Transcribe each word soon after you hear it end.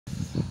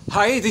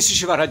Hi, this is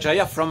Shiva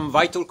Rajaya from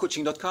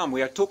vitalcoaching.com.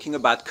 We are talking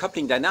about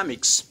coupling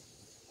dynamics,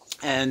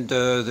 and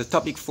the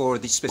topic for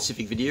this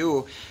specific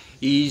video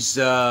is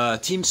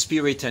team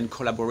spirit and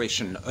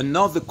collaboration,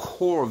 another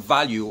core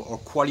value or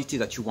quality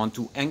that you want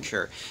to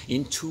anchor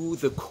into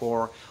the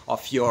core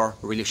of your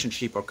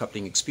relationship or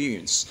coupling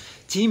experience.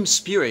 Team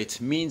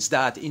spirit means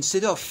that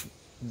instead of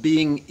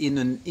being in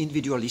an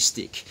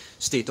individualistic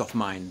state of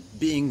mind,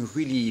 being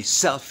really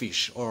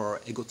selfish or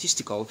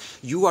egotistical,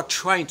 you are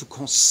trying to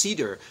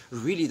consider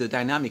really the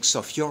dynamics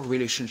of your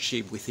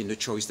relationship within the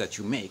choice that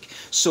you make.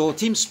 So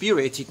team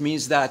spirit, it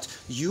means that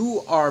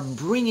you are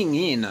bringing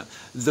in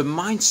the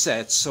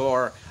mindsets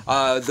or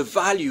the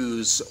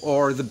values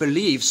or the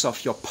beliefs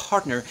of your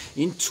partner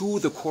into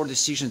the core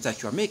decisions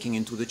that you are making,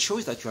 into the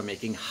choice that you are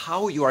making,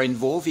 how you are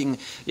evolving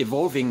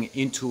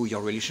into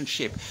your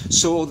relationship.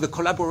 So the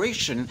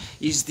collaboration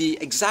is the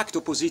exact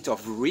opposite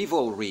of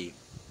rivalry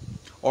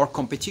or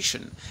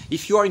competition.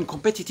 If you are in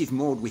competitive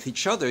mode with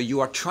each other, you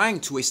are trying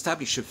to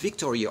establish a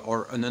victory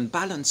or an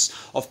imbalance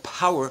of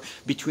power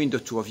between the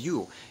two of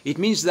you. It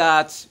means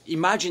that,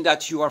 imagine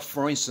that you are,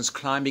 for instance,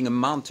 climbing a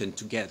mountain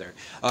together.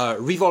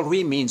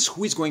 Rivalry means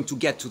who is going to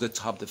get to the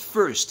top the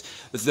first.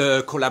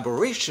 The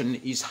collaboration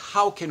is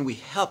how can we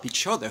help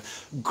each other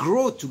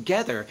grow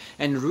together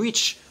and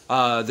reach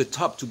the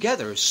top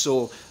together.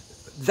 So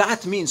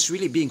that means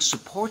really being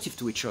supportive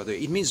to each other.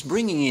 It means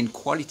bringing in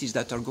qualities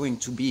that are going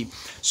to be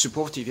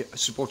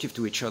supportive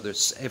to each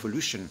other's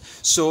evolution.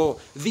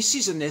 So this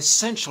is an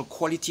essential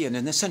quality and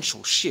an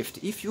essential shift.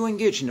 If you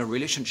engage in a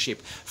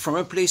relationship from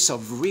a place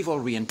of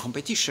rivalry and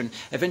competition,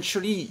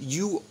 eventually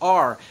you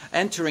are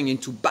entering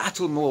into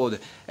battle mode,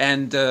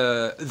 and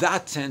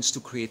that tends to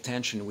create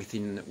tension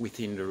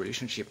within the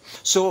relationship.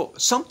 So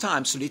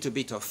sometimes a little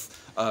bit of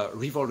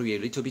rivalry, a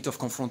little bit of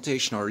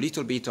confrontation, or a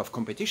little bit of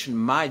competition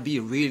might be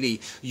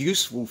really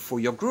useful for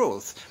your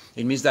growth.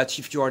 It means that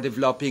if you are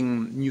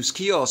developing new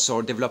skills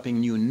or developing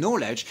new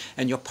knowledge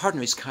and your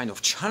partner is kind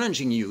of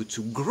challenging you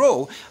to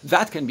grow,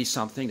 that can be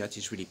something that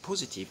is really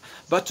positive.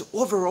 But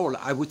overall,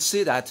 I would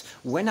say that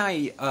when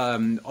I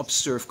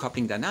observe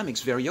coupling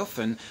dynamics, very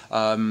often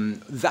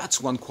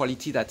that's one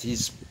quality that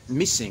is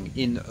missing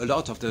in a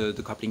lot of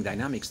the coupling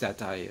dynamics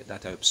that I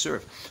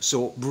observe.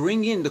 So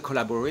bring in the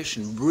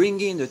collaboration, bring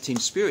in the team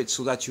spirit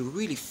so that you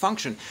really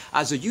function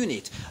as a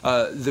unit.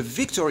 The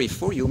victory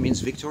for you means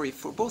victory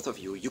for both of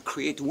you. You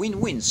create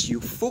win-wins.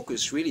 You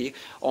focus really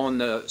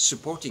on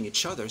supporting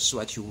each other so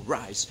that you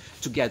rise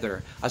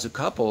together as a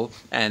couple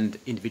and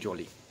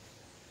individually.